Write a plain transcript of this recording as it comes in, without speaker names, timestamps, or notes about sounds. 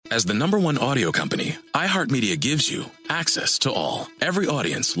As the #1 audio company, iHeartMedia gives you access to all. Every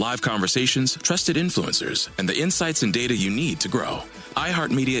audience, live conversations, trusted influencers, and the insights and data you need to grow.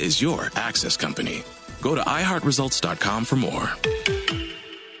 iHeartMedia is your access company. Go to iHeartResults.com for more.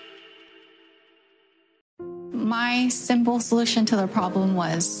 My simple solution to the problem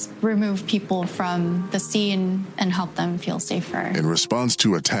was remove people from the scene and help them feel safer. In response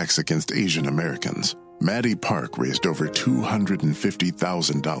to attacks against Asian Americans, Maddie Park raised over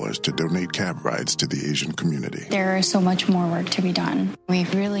 $250,000 to donate cab rides to the Asian community. There is so much more work to be done. We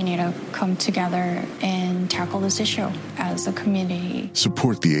really need to come together and tackle this issue as a community.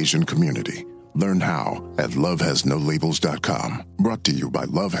 Support the Asian community. Learn how at lovehasnolabels.com. Brought to you by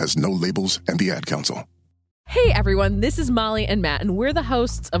Love Has No Labels and the Ad Council. Hey everyone, this is Molly and Matt, and we're the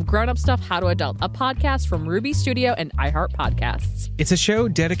hosts of Grown Up Stuff How to Adult, a podcast from Ruby Studio and iHeart Podcasts. It's a show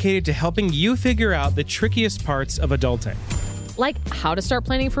dedicated to helping you figure out the trickiest parts of adulting. Like how to start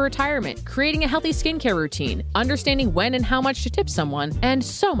planning for retirement, creating a healthy skincare routine, understanding when and how much to tip someone, and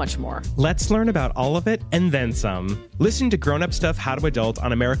so much more. Let's learn about all of it and then some. Listen to Grown Up Stuff How to Adult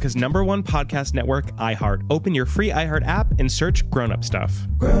on America's #1 podcast network, iHeart. Open your free iHeart app and search Grown Up Stuff.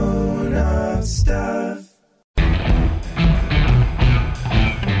 Grown Up Stuff.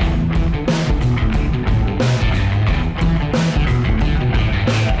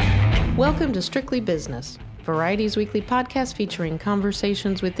 Welcome to Strictly Business, Variety's weekly podcast featuring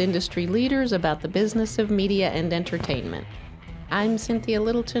conversations with industry leaders about the business of media and entertainment. I'm Cynthia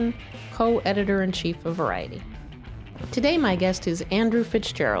Littleton, co-editor-in-chief of Variety. Today my guest is Andrew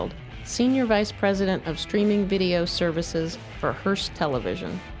Fitzgerald, Senior Vice President of Streaming Video Services for Hearst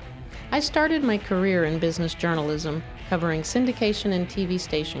Television. I started my career in business journalism, covering syndication and TV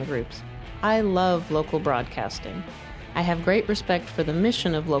station groups. I love local broadcasting. I have great respect for the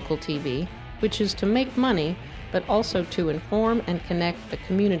mission of local TV, which is to make money, but also to inform and connect the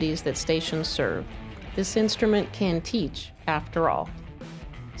communities that stations serve. This instrument can teach, after all.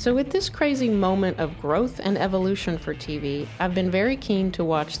 So with this crazy moment of growth and evolution for TV, I've been very keen to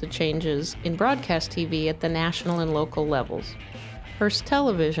watch the changes in broadcast TV at the national and local levels. Hearst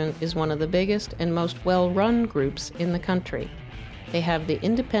Television is one of the biggest and most well-run groups in the country. They have the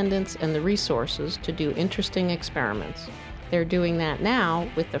independence and the resources to do interesting experiments. They're doing that now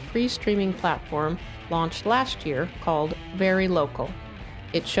with the free streaming platform launched last year called Very Local.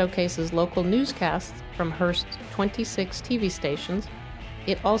 It showcases local newscasts from Hearst's 26 TV stations.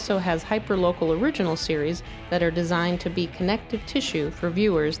 It also has hyper-local original series that are designed to be connective tissue for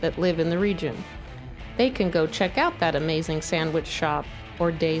viewers that live in the region. They can go check out that amazing sandwich shop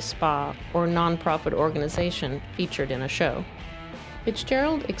or day spa or nonprofit organization featured in a show.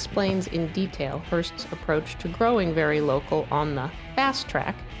 Fitzgerald explains in detail Hearst's approach to growing Very Local on the fast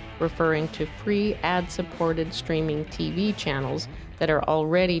track, referring to free ad-supported streaming TV channels that are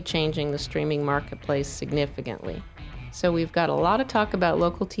already changing the streaming marketplace significantly. So we've got a lot of talk about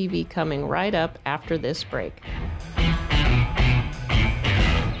local TV coming right up after this break.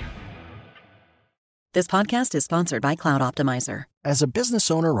 This podcast is sponsored by Cloud Optimizer. As a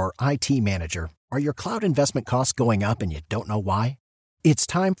business owner or IT manager, are your cloud investment costs going up and you don't know why? It's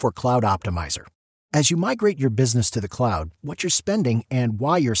time for Cloud Optimizer. As you migrate your business to the cloud, what you're spending and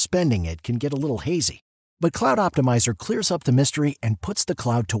why you're spending it can get a little hazy. But Cloud Optimizer clears up the mystery and puts the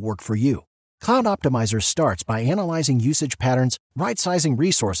cloud to work for you. Cloud Optimizer starts by analyzing usage patterns, right-sizing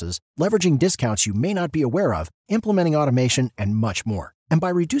resources, leveraging discounts you may not be aware of, implementing automation, and much more. And by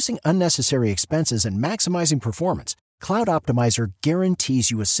reducing unnecessary expenses and maximizing performance, Cloud Optimizer guarantees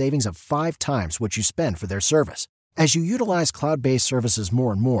you a savings of 5 times what you spend for their service. As you utilize cloud-based services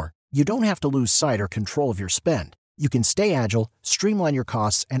more and more, you don't have to lose sight or control of your spend. You can stay agile, streamline your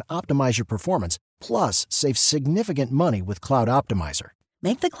costs, and optimize your performance, plus save significant money with Cloud Optimizer.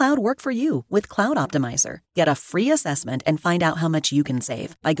 Make the cloud work for you with Cloud Optimizer. Get a free assessment and find out how much you can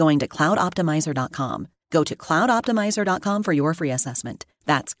save by going to cloudoptimizer.com. Go to cloudoptimizer.com for your free assessment.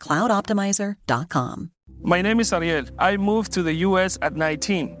 That's cloudoptimizer.com. My name is Ariel. I moved to the U.S. at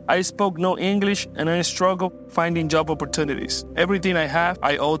 19. I spoke no English and I struggled finding job opportunities. Everything I have,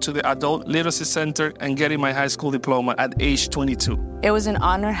 I owe to the Adult Literacy Center and getting my high school diploma at age 22. It was an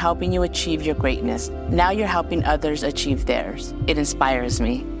honor helping you achieve your greatness. Now you're helping others achieve theirs. It inspires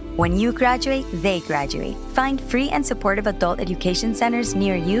me. When you graduate, they graduate. Find free and supportive adult education centers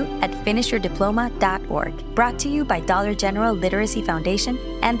near you at finishyourdiploma.org. Brought to you by Dollar General Literacy Foundation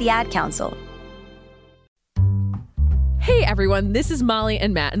and the Ad Council. Hey everyone, this is Molly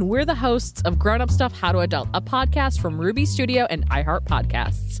and Matt, and we're the hosts of Grown Up Stuff How to Adult, a podcast from Ruby Studio and iHeart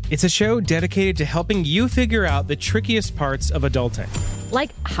Podcasts. It's a show dedicated to helping you figure out the trickiest parts of adulting. like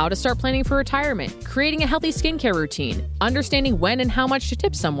how to start planning for retirement, creating a healthy skincare routine, understanding when and how much to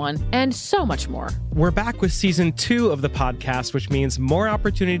tip someone, and so much more. We're back with season 2 of the podcast, which means more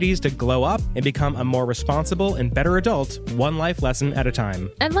opportunities to glow up and become a more responsible and better adult, one life lesson at a time.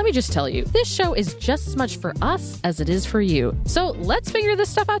 And let me just tell you, this show is just as much for us as it is for you. So let's figure this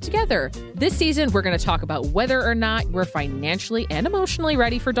stuff out together. This season, we're going to talk about whether or not we're financially and emotionally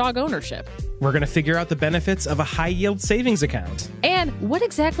ready for dog ownership. We're going to figure out the benefits of a high-yield savings account. And what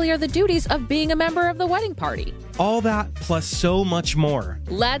exactly are the duties of being a member of the wedding party? All that plus so much more.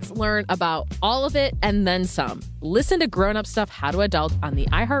 Let's learn about all of it and then some. Listen to Grown Up Stuff How to Adult on the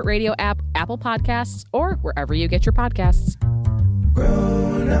iHeartRadio app, Apple Podcasts, or wherever you get your podcasts.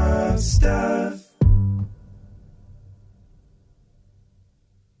 Grown Up Stuff.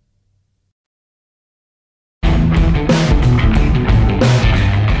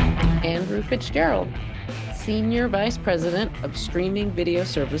 Andrew Fitzgerald, Senior Vice President of Streaming Video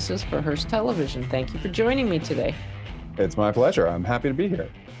Services for Hearst Television. Thank you for joining me today. It's my pleasure. I'm happy to be here.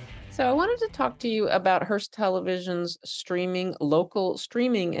 So I wanted to talk to you about Hearst Television's local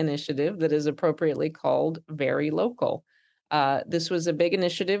streaming initiative that is appropriately called Very Local. This was a big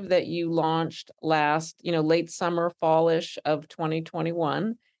initiative that you launched late summer, fallish of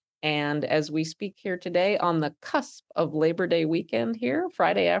 2021. And as we speak here today on the cusp of Labor Day weekend here,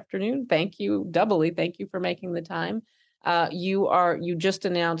 Friday afternoon, thank you for making the time. You just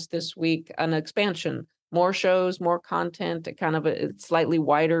announced this week an expansion, more shows, more content, kind of a slightly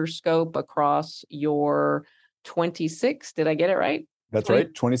wider scope across your 26. Did I get it right? That's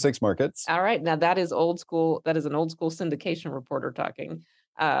right. 26 markets. All right. Now that is old school. That is an old school syndication reporter talking.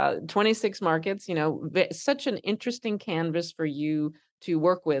 26 markets, such an interesting canvas for you to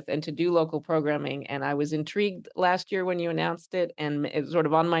work with and to do local programming. And I was intrigued last year when you announced it, and it was sort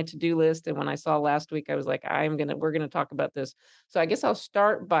of on my to-do list. And when I saw last week, I was like, we're going to talk about this. So I guess I'll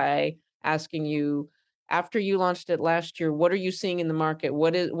start by asking you, after you launched it last year, what are you seeing in the market?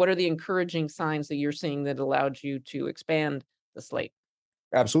 What are the encouraging signs that you're seeing that allowed you to expand the slate?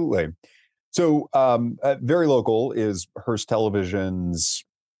 Absolutely. So Very Local is Hearst Television's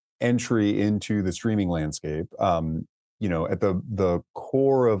entry into the streaming landscape. At the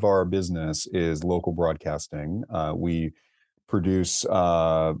core of our business is local broadcasting. We produce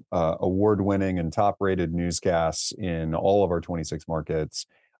award-winning and top-rated newscasts in all of our 26 markets.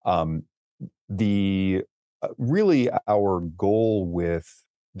 Really our goal with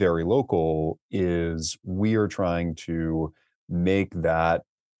Very Local is we are trying to make that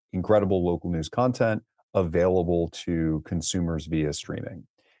incredible local news content available to consumers via streaming.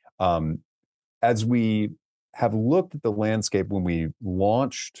 As we have looked at the landscape when we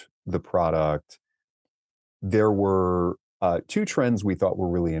launched the product, there were two trends we thought were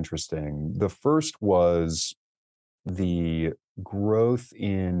really interesting. The first was the growth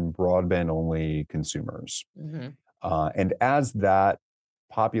in broadband-only consumers. Mm-hmm. And as that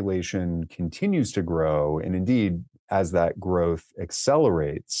population continues to grow, and indeed, as that growth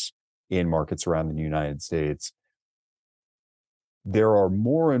accelerates in markets around the United States, there are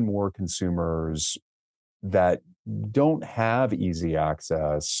more and more consumers that don't have easy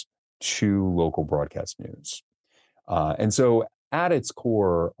access to local broadcast news. And so at its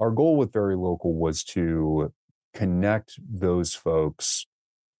core, our goal with Very Local was to connect those folks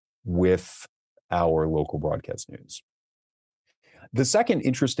with our local broadcast news. The second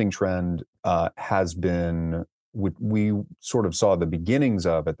interesting trend has been what we sort of saw the beginnings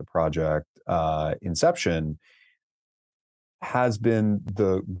of at the project inception, has been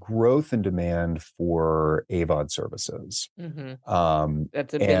the growth in demand for AVOD services. Mm-hmm.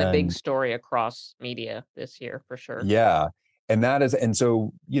 That's been a big story across media this year, for sure. Yeah. And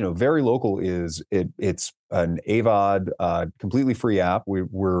so, Very Local it's an AVOD, completely free app.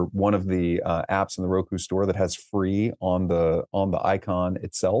 We're one of the apps in the Roku store that has free on the icon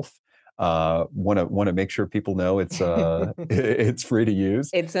itself. Want to make sure people know it's it's free to use.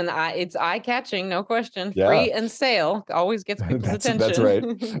 It's eye catching, no question. Yeah. Free and sale always gets people's attention. That's right.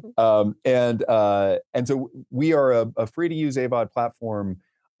 And so we are a free to use AVOD platform.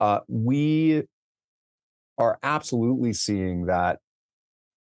 We are absolutely seeing that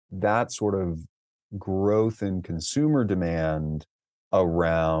sort of growth in consumer demand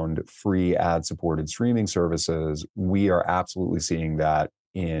around free ad-supported streaming services. We are absolutely seeing that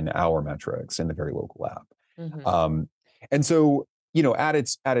in our metrics in the Very Local app. Mm-hmm. And so, at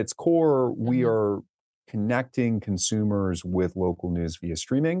its core, we mm-hmm. are connecting consumers with local news via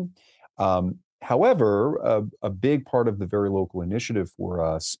streaming. However, a big part of the Very Local initiative for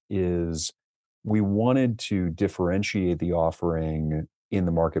us is we wanted to differentiate the offering in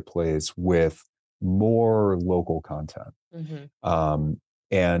the marketplace with more local content.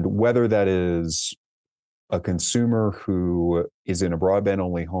 And whether that is a consumer who is in a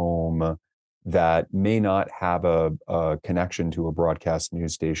broadband-only home that may not have a connection to a broadcast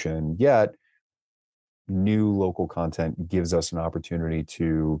news station yet, new local content gives us an opportunity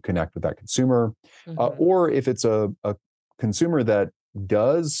to connect with that consumer. Or if it's a consumer that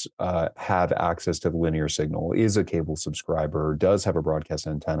does have access to the linear signal, is a cable subscriber, does have a broadcast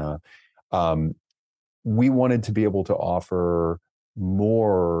antenna, we wanted to be able to offer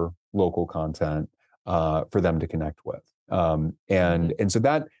more local content for them to connect with. And so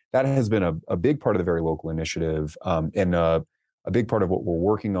that has been a big part of the Very Local initiative, and a big part of what we're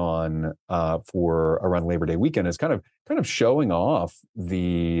working on for around Labor Day weekend is kind of showing off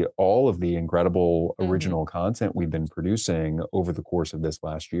all of the incredible original content we've been producing over the course of this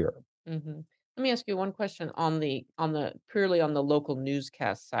last year. Let me ask you one question on the purely on the local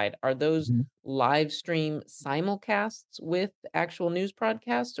newscast side. Are those live stream simulcasts with actual news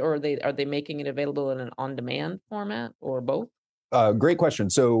broadcasts, or are they making it available in an on-demand format, or both? Great question.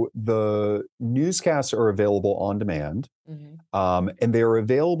 So the newscasts are available on demand, and they're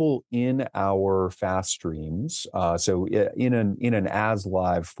available in our fast streams. So in an as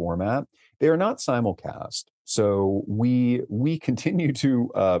live format. They are not simulcast. So we continue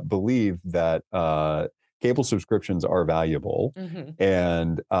to believe that cable subscriptions are valuable,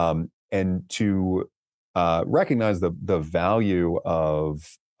 and to recognize the value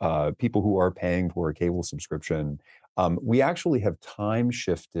of people who are paying for a cable subscription. We actually have time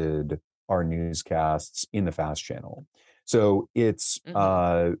shifted our newscasts in the fast channel. So it's,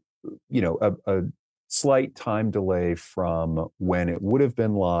 a slight time delay from when it would have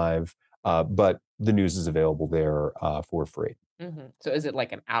been live, but the news is available there for free. So is it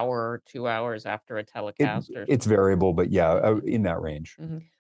like an hour or 2 hours after a telecast? It's variable, but yeah, in that range.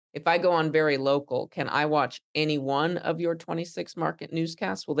 If I go on Very Local, can I watch any one of your 26 market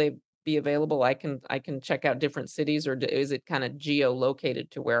newscasts? Will they be available? I can check out different cities, or is it kind of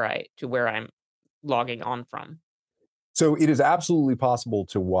geo-located to where I'm logging on from? So it is absolutely possible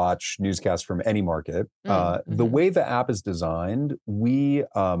to watch newscasts from any market. The way the app is designed, we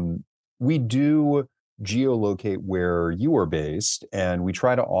do geolocate where you are based, and we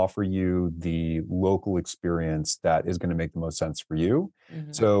try to offer you the local experience that is going to make the most sense for you.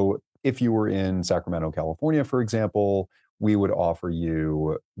 So if you were in Sacramento, California, for example, we would offer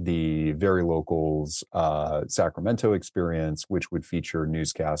you the Very Local's Sacramento experience, which would feature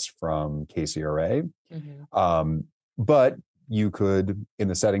newscasts from KCRA. But you could, in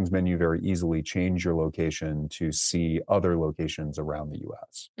the settings menu, very easily change your location to see other locations around the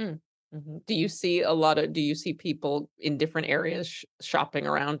U.S. Do you see people in different areas shopping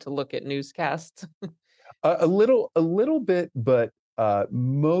around to look at newscasts? A little bit, but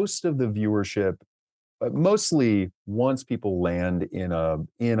most of the viewership, mostly once people land in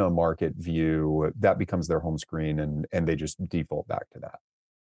a market view, that becomes their home screen, and they just default back to that.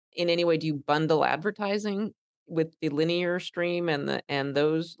 In any way, do you bundle advertising with the linear stream and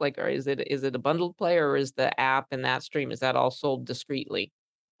those, like, or is it a bundled play, or is the app and that stream, is that all sold discreetly?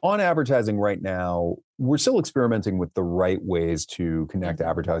 On advertising right now, we're still experimenting with the right ways to connect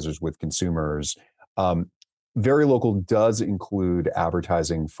advertisers with consumers. Very Local does include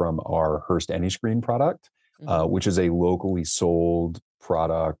advertising from our Hearst AnyScreen product, which is a locally sold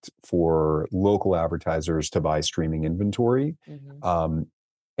product for local advertisers to buy streaming inventory.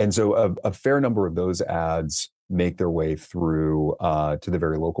 And so a fair number of those ads make their way through to the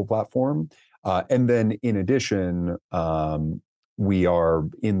Very Local platform. And then in addition, we are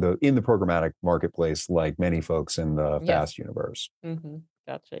in the programmatic marketplace, like many folks in the FAST universe.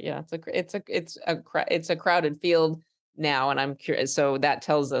 Gotcha. Yeah, it's a crowded field now, and I'm curious. So that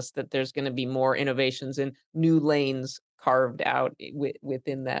tells us that there's going to be more innovations and new lanes carved out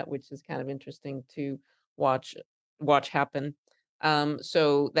within that, which is kind of interesting to watch happen.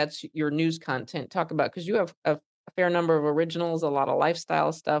 So that's your news content. Talk about, because you have a fair number of originals, a lot of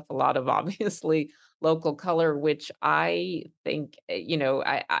lifestyle stuff, a lot of obviously local color, which I think,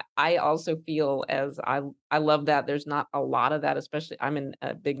 I also feel as I love that there's not a lot of that, especially I'm in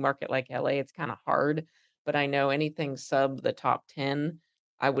a big market like LA. It's kind of hard, but I know anything sub the top 10,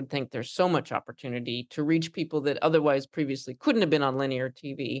 I would think there's so much opportunity to reach people that otherwise previously couldn't have been on linear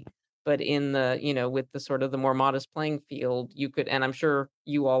TV. But in the, with the sort of the more modest playing field, you could, and I'm sure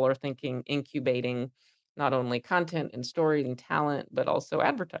you all are thinking incubating not only content and story and talent, but also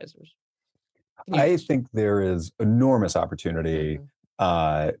advertisers. I think there is enormous opportunity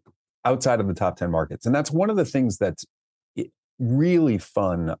outside of the top 10 markets. And that's one of the things that's really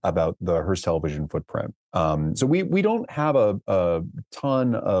fun about the Hearst Television footprint. So we don't have a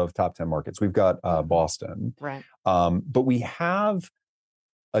ton of top 10 markets. We've got Boston, right? But we have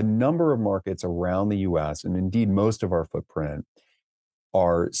a number of markets around the U.S., and indeed most of our footprint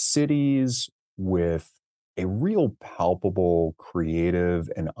are cities with a real palpable creative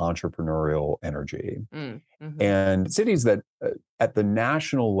and entrepreneurial energy. And cities that at the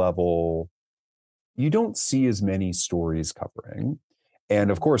national level, you don't see as many stories covering.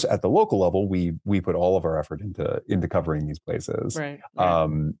 And of course, at the local level, we put all of our effort into covering these places. Right.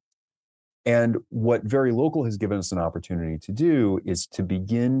 And what Very Local has given us an opportunity to do is to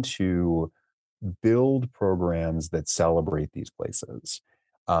begin to build programs that celebrate these places.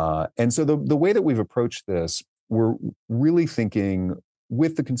 And so the way that we've approached this, we're really thinking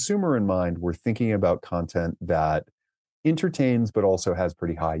with the consumer in mind, we're thinking about content that entertains, but also has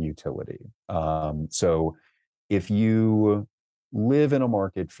pretty high utility. So if you live in a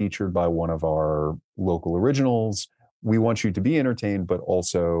market featured by one of our local originals, we want you to be entertained, but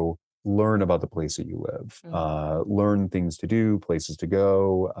also learn about the place that you live, learn things to do, places to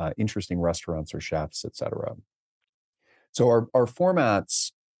go, interesting restaurants or chefs, et cetera. So our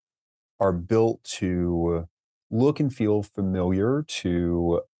formats are built to look and feel familiar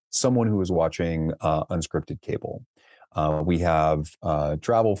to someone who is watching unscripted cable. We have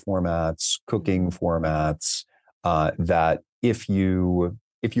travel formats, cooking formats that if you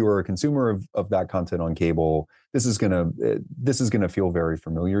are a consumer of that content on cable, this is gonna feel very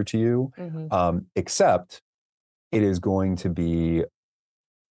familiar to you. Except it is going to be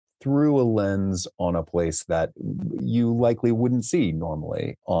through a lens on a place that you likely wouldn't see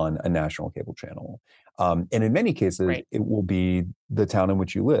normally on a national cable channel. And in many cases, it will be the town in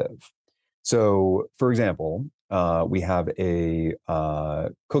which you live. So, for example, we have a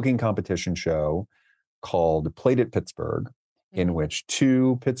cooking competition show called Plate at Pittsburgh, in which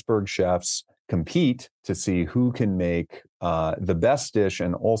two Pittsburgh chefs compete to see who can make the best dish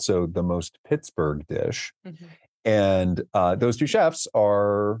and also the most Pittsburgh dish. And those two chefs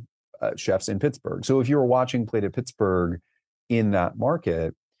are chefs in Pittsburgh. So if you were watching Plate at Pittsburgh in that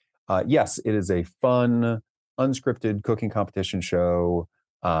market, yes, it is a fun, unscripted cooking competition show,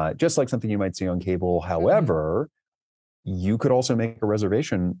 just like something you might see on cable. However, you could also make a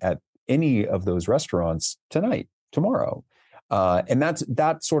reservation at any of those restaurants tonight, tomorrow. And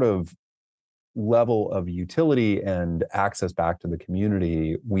that sort of level of utility and access back to the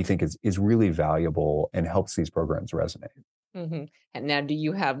community, we think is really valuable and helps these programs resonate. And now, do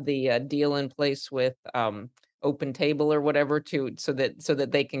you have the deal in place with Open Table or whatever so that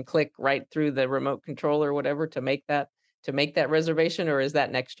they can click right through the remote control or whatever to make that reservation, or is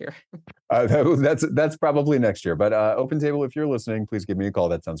that next year? That's probably next year. But Open Table, if you're listening, please give me a call.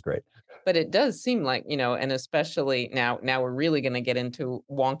 That sounds great. But it does seem like, and especially now we're really going to get into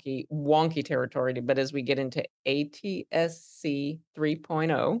wonky territory. But as we get into ATSC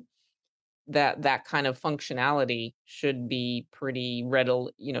 3.0, that kind of functionality should be pretty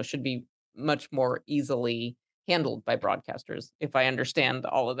readily, should be much more easily handled by broadcasters, if I understand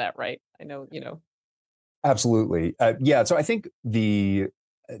all of that right. I know, Absolutely. Yeah. So I think the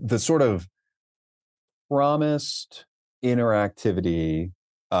sort of promised interactivity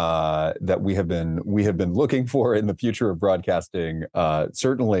that we have been looking for in the future of broadcasting,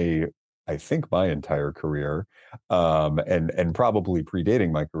 certainly, I think my entire career, and probably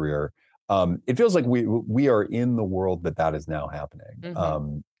predating my career, it feels like we are in the world that is now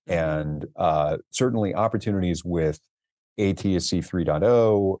happening. And certainly opportunities with ATSC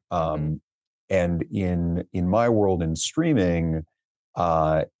 3.0, and in my world in streaming,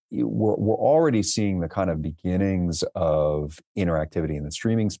 we're already seeing the kind of beginnings of interactivity in the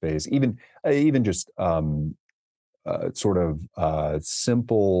streaming space, even just sort of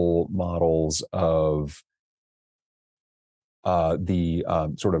simple models of the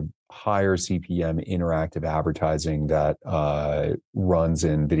sort of higher CPM interactive advertising that runs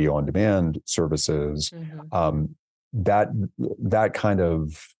in video on demand services. That kind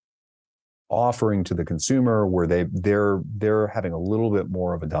of offering to the consumer where they're having a little bit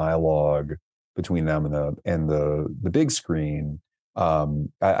more of a dialogue between them and the big screen.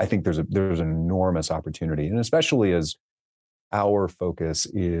 I think there's an enormous opportunity, and especially as our focus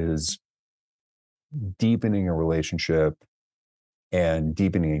is deepening a relationship and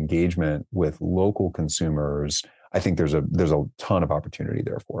deepening engagement with local consumers, I think there's a ton of opportunity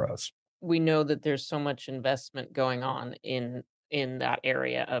there for us. We know that there's so much investment going on in that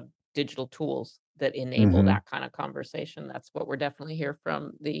area of digital tools that enable that kind of conversation. That's what we're definitely here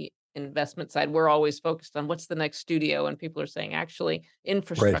from the investment side. We're always focused on what's the next studio, and people are saying actually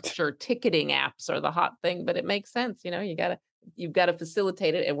infrastructure, ticketing apps are the hot thing, but it makes sense. You got to you've got to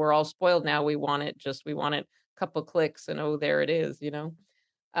facilitate it, and we're all spoiled now. We want it a couple clicks and oh, there it is,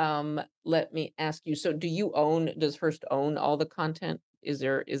 Let me ask you, so does Hearst own all the content? Is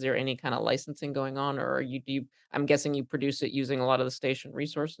there any kind of licensing going on, or I'm guessing you produce it using a lot of the station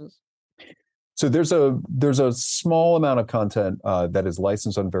resources? So there's a small amount of content that is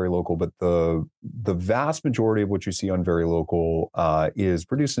licensed on Very Local, but the vast majority of what you see on Very Local is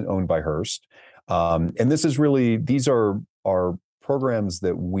produced and owned by Hearst. And these are programs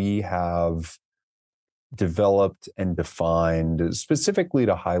that we have developed and defined specifically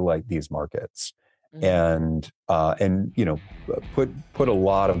to highlight these markets, and put a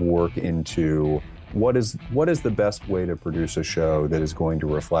lot of work into what is the best way to produce a show that is going to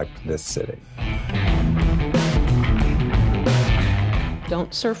reflect this city.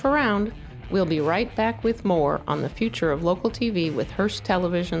 Don't surf around. We'll be right back with more on the future of local TV with Hearst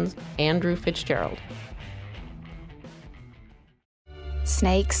Television's Andrew Fitzgerald.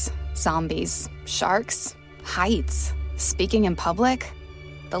 Snakes, zombies, sharks, heights, speaking in public.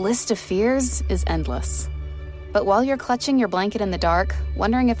 The list of fears is endless. But while you're clutching your blanket in the dark,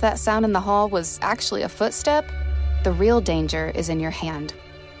 wondering if that sound in the hall was actually a footstep, the real danger is in your hand,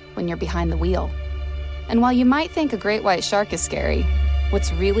 when you're behind the wheel. And while you might think a great white shark is scary,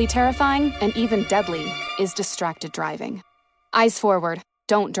 what's really terrifying and even deadly is distracted driving. Eyes forward,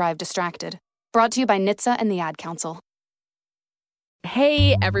 don't drive distracted. Brought to you by NHTSA and the Ad Council.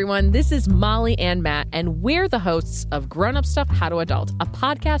 Hey everyone, this is Molly and Matt, and we're the hosts of Grown Up Stuff How to Adult, a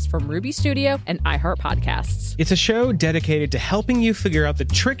podcast from Ruby Studio and iHeart Podcasts. It's a show dedicated to helping you figure out the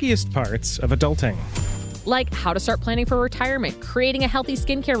trickiest parts of adulting. Like how to start planning for retirement, creating a healthy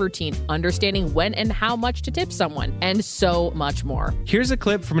skincare routine, understanding when and how much to tip someone, and so much more. Here's a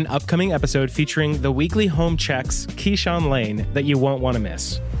clip from an upcoming episode featuring the weekly home checks, Keyshawn Lane, that you won't want to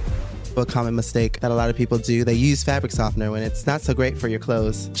miss. A common mistake that a lot of people do, they use fabric softener when it's not so great for your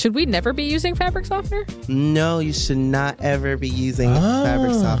clothes. Should we never be using fabric softener? No, you should not ever be using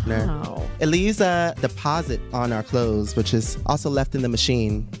fabric softener. It leaves a deposit on our clothes, which is also left in the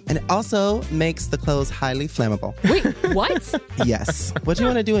machine. And it also makes the clothes highly flammable. Wait, what? Yes. What you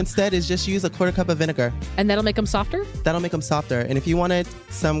want to do instead is just use a 1/4 cup of vinegar. And that'll make them softer? That'll make them softer. And if you wanted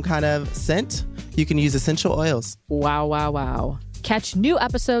some kind of scent, you can use essential oils. Wow, wow, wow. Catch new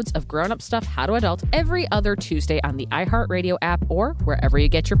episodes of Grown Up Stuff How to Adult every other Tuesday on the iHeartRadio app or wherever you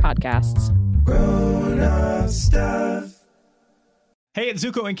get your podcasts. Grown Up Stuff. Hey, it's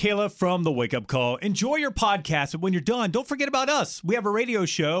Zuko and Kayla from The Wake Up Call. Enjoy your podcast, but when you're done, don't forget about us. We have a radio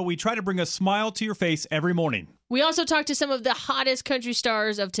show. We try to bring a smile to your face every morning. We also talk to some of the hottest country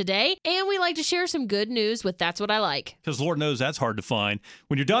stars of today, and we like to share some good news with That's What I Like. Because Lord knows that's hard to find.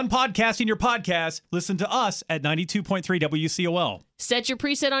 When you're done podcasting your podcast, listen to us at 92.3 WCOL. Set your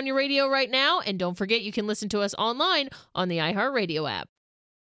preset on your radio right now, and don't forget you can listen to us online on the iHeartRadio app.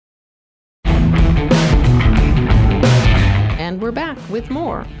 And we're back with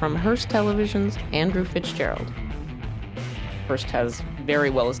more from Hearst Television's Andrew Fitzgerald. Hearst has very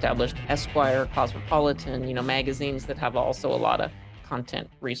well-established Esquire, Cosmopolitan, magazines that have also a lot of content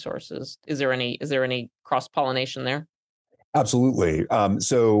resources. Is there any cross-pollination there? Absolutely.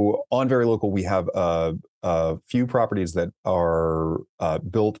 So on Very Local, we have a few properties that are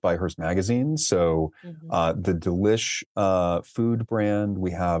built by Hearst Magazine. So the Delish food brand,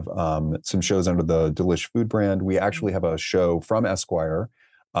 we have some shows under the Delish food brand. We actually have a show from Esquire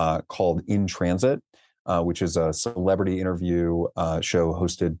called In Transit, which is a celebrity interview show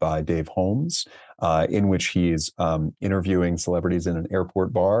hosted by Dave Holmes, in which he's interviewing celebrities in an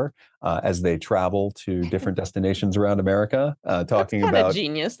airport bar as they travel to different destinations around America, talking about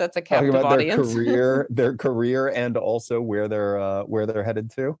genius. That's a captive audience. their career, and also where they're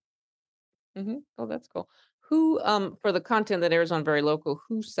headed to. Mm-hmm. Oh, that's cool. Who, for the content that airs on Very Local,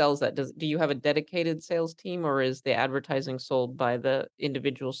 who sells that? Do you have a dedicated sales team, or is the advertising sold by the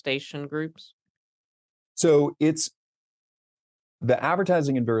individual station groups? So the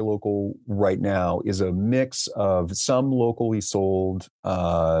advertising in Very Local right now is a mix of some locally sold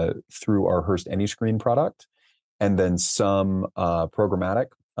through our Hearst AnyScreen product, and then some programmatic,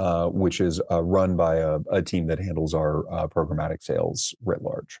 which is run by a team that handles our programmatic sales writ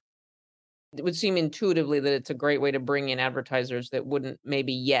large. It would seem intuitively that it's a great way to bring in advertisers that wouldn't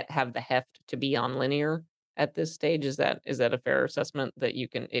maybe yet have the heft to be on linear at this stage. Is that a fair assessment, that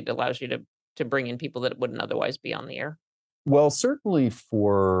it allows you to bring in people that wouldn't otherwise be on the air? Well, certainly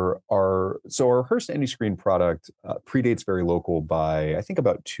for our Hearst AnyScreen product predates Very Local by, I think,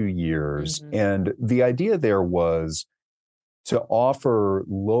 about 2 years. Mm-hmm. And the idea there was to offer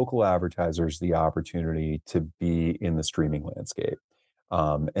local advertisers the opportunity to be in the streaming landscape.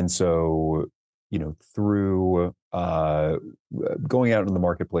 And so through going out in the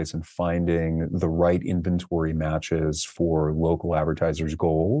marketplace and finding the right inventory matches for local advertisers'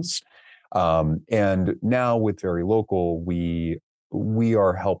 goals. And now with Very Local, we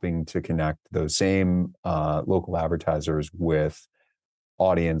are helping to connect those same local advertisers with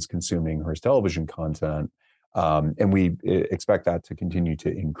audience consuming Hearst Television content. And we expect that to continue to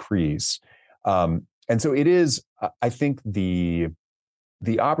increase. And so it is, I think the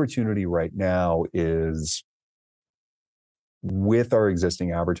opportunity right now is with our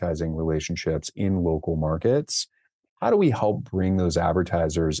existing advertising relationships in local markets, how do we help bring those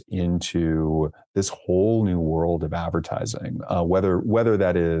advertisers into this whole new world of advertising, whether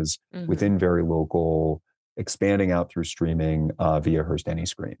that is within Very Local, expanding out through streaming via Hearst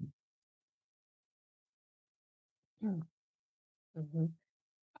AnyScreen.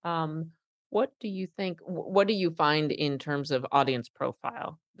 What do you think? What do you find in terms of audience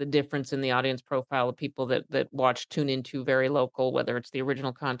profile? The difference in the audience profile of people that tune into Very Local, whether it's the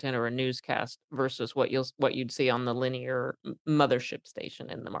original content or a newscast, versus what you'd see on the linear mothership station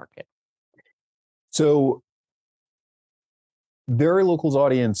in the market. So, Very Local's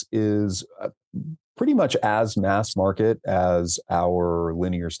audience is pretty much as mass market as our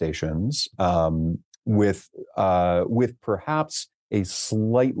linear stations, with perhaps a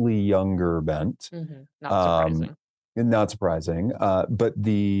slightly younger bent. Not surprising. Not surprising.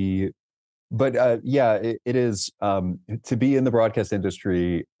 It is to be in the broadcast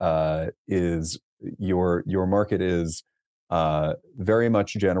industry is your market is very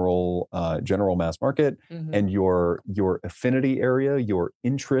much general mass market, and your affinity area, your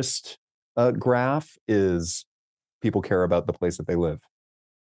interest graph is people care about the place that they live.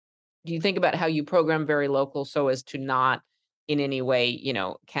 Do you think about how you program Very Local so as to not in any way,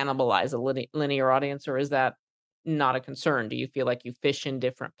 cannibalize a linear audience, or is that not a concern? Do you feel like you fish in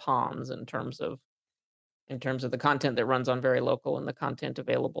different ponds in terms of the content that runs on Very Local and the content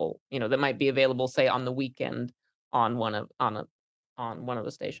available, that might be available, say, on the weekend on one of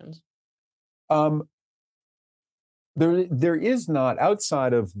the stations? There is not,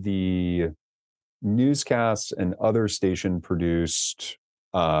 outside of the newscasts and other station produced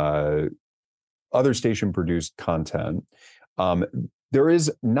content. There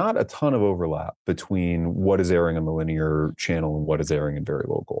is not a ton of overlap between what is airing on the linear channel and what is airing in Very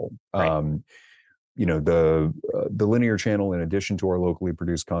Local. Right. The linear channel, in addition to our locally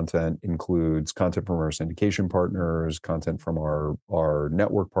produced content, includes content from our syndication partners, content from our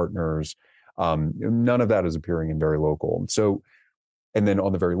network partners. None of that is appearing in Very Local. So, and then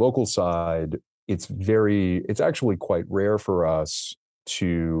on the Very Local side, it's actually quite rare for us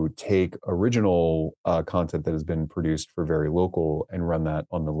to take original content that has been produced for Very Local and run that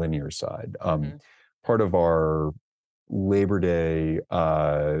on the linear side. Part of our Labor Day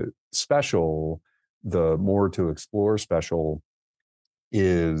special, the More to Explore special,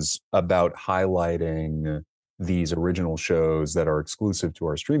 is about highlighting these original shows that are exclusive to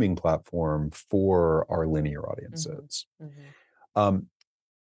our streaming platform for our linear audiences.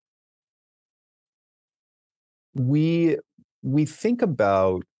 We think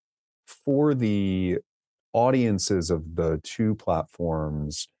about, for the audiences of the two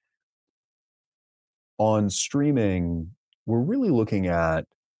platforms on streaming, we're really looking at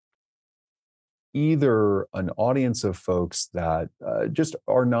either an audience of folks that just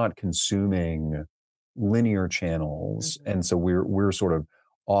are not consuming linear channels, and so we're sort of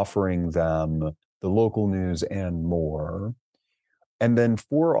offering them the local news and more. And then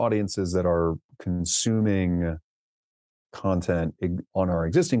for audiences that are consuming content on our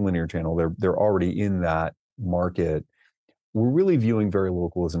existing linear channel, they're already in that market. We're really viewing Very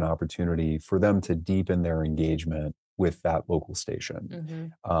Local as an opportunity for them to deepen their engagement with that local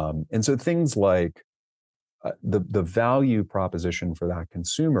station. And so things like the value proposition for that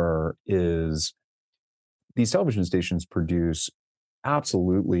consumer is these television stations produce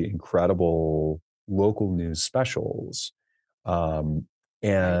absolutely incredible local news specials.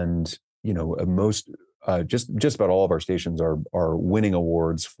 And most just about all of our stations are winning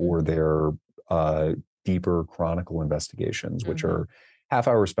awards for their deeper chronicle investigations, which are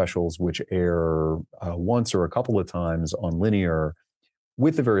half-hour specials, which air once or a couple of times on linear.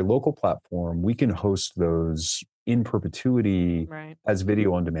 With the Very Local platform, we can host those in perpetuity as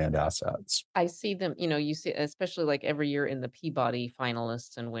video on demand assets. I see them, you see, especially like every year in the Peabody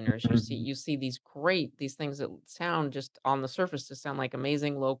finalists and winners, you see these things that sound just on the surface to sound like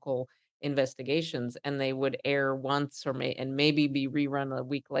amazing local investigations, and they would air once and maybe be rerun a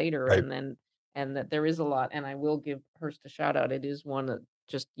week later. And that there is a lot, and I will give Hearst a shout out. It is one that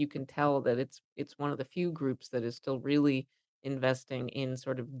just, you can tell that it's one of the few groups that is still really investing in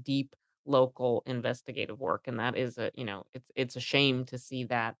sort of deep local investigative work, and that is it's a shame to see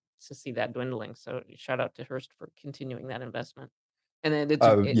that dwindling. So shout out to Hearst for continuing that investment. And then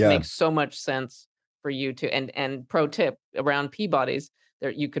it makes so much sense for you to, and pro tip around Peabody's,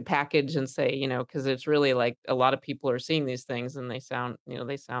 there you could package and say, because it's really like a lot of people are seeing these things and they sound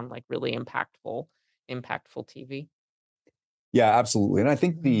like really impactful TV. Yeah, absolutely. And I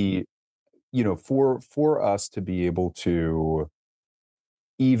think for us to be able to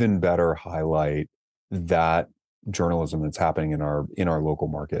even better highlight that journalism that's happening in our local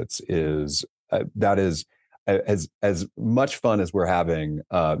markets is as much fun as we're having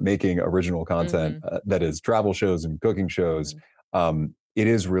making original content that is travel shows and cooking shows. It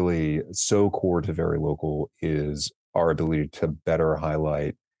is really so core to Very Local is our ability to better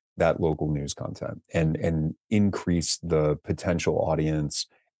highlight that local news content and increase the potential audience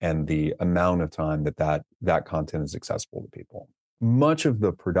and the amount of time that content is accessible to people. Much of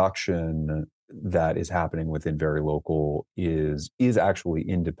the production that is happening within Very Local is actually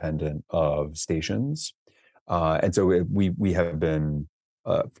independent of stations. And so we have been,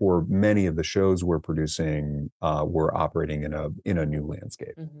 for many of the shows we're producing, we're operating in a new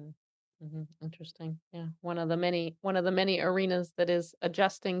landscape. Interesting. Yeah. One of the many arenas that is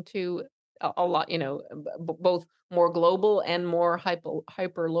adjusting to a lot, both more global and more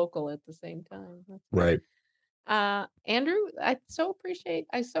hyper local at the same time. Right. Andrew, I so appreciate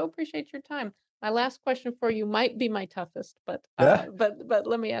your time. My last question for you might be my toughest, but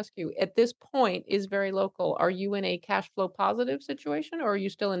let me ask you, at this point, is Very Local, are you in a cash flow positive situation or are you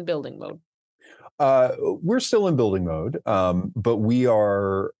still in building mode? We're still in building mode, but we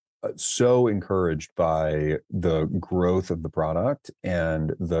are so encouraged by the growth of the product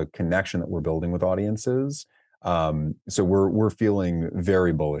and the connection that we're building with audiences. So we're feeling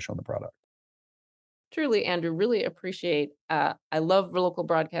very bullish on the product. Truly, Andrew, really appreciate. I love local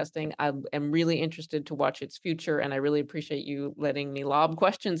broadcasting. I am really interested to watch its future, and I really appreciate you letting me lob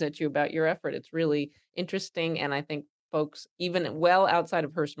questions at you about your effort. It's really interesting, and I think folks, even well outside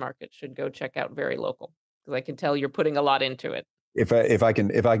of Hearst Market, should go check out Very Local because I can tell you're putting a lot into it. If I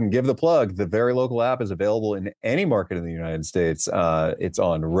can give the plug, the Very Local app is available in any market in the United States. It's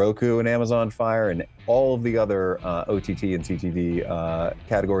on Roku and Amazon Fire and all of the other OTT and CTV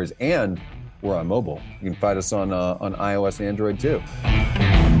categories, and we're on mobile. You can find us on iOS and Android too.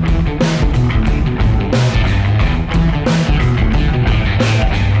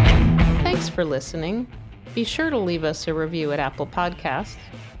 Thanks for listening. Be sure to leave us a review at Apple Podcasts.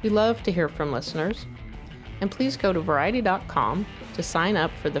 We love to hear from listeners. And please go to Variety.com to sign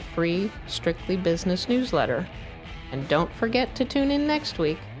up for the free Strictly Business newsletter. And don't forget to tune in next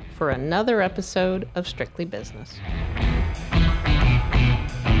week for another episode of Strictly Business.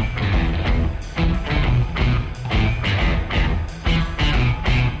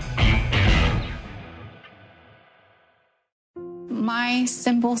 My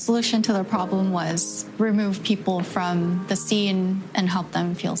simple solution to the problem was remove people from the scene and help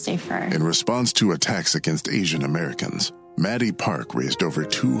them feel safer. In response to attacks against Asian Americans, Maddie Park raised over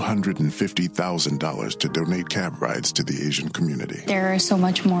 $250,000 to donate cab rides to the Asian community. There is so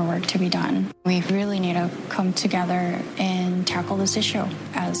much more work to be done. We really need to come together and tackle this issue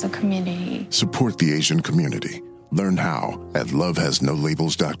as a community. Support the Asian community. Learn how at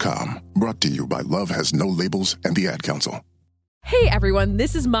lovehasnolabels.com. Brought to you by Love Has No Labels and the Ad Council. Hey everyone,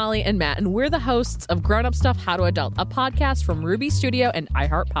 this is Molly and Matt, and we're the hosts of Grown Up Stuff How to Adult, a podcast from Ruby Studio and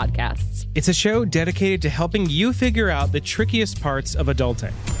iHeart Podcasts. It's a show dedicated to helping you figure out the trickiest parts of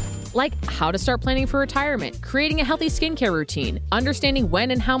adulting. Like how to start planning for retirement, creating a healthy skincare routine, understanding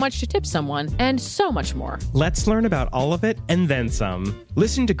when and how much to tip someone, and so much more. Let's learn about all of it and then some.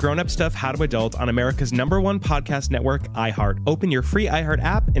 Listen to Grown Up Stuff How to Adult on America's #1 podcast network, iHeart. Open your free iHeart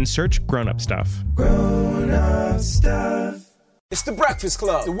app and search Grown Up Stuff. Grown Up Stuff. It's The Breakfast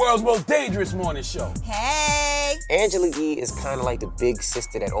Club, the world's most dangerous morning show. Hey! Angela Yee is kind of like the big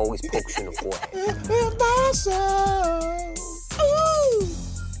sister that always pokes you in the forehead.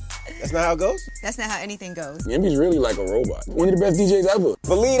 That's not how it goes? That's not how anything goes. Yemi's really like a robot. One of the best DJs ever.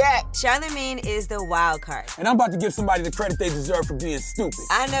 Believe that. Charlamagne is the wild card. And I'm about to give somebody the credit they deserve for being stupid.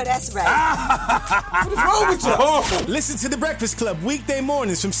 I know that's right. What is wrong with you? Oh. Listen to The Breakfast Club weekday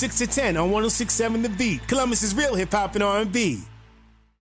mornings from 6 to 10 on 106.7 The Beat. Columbus's real hip-hop and R&B.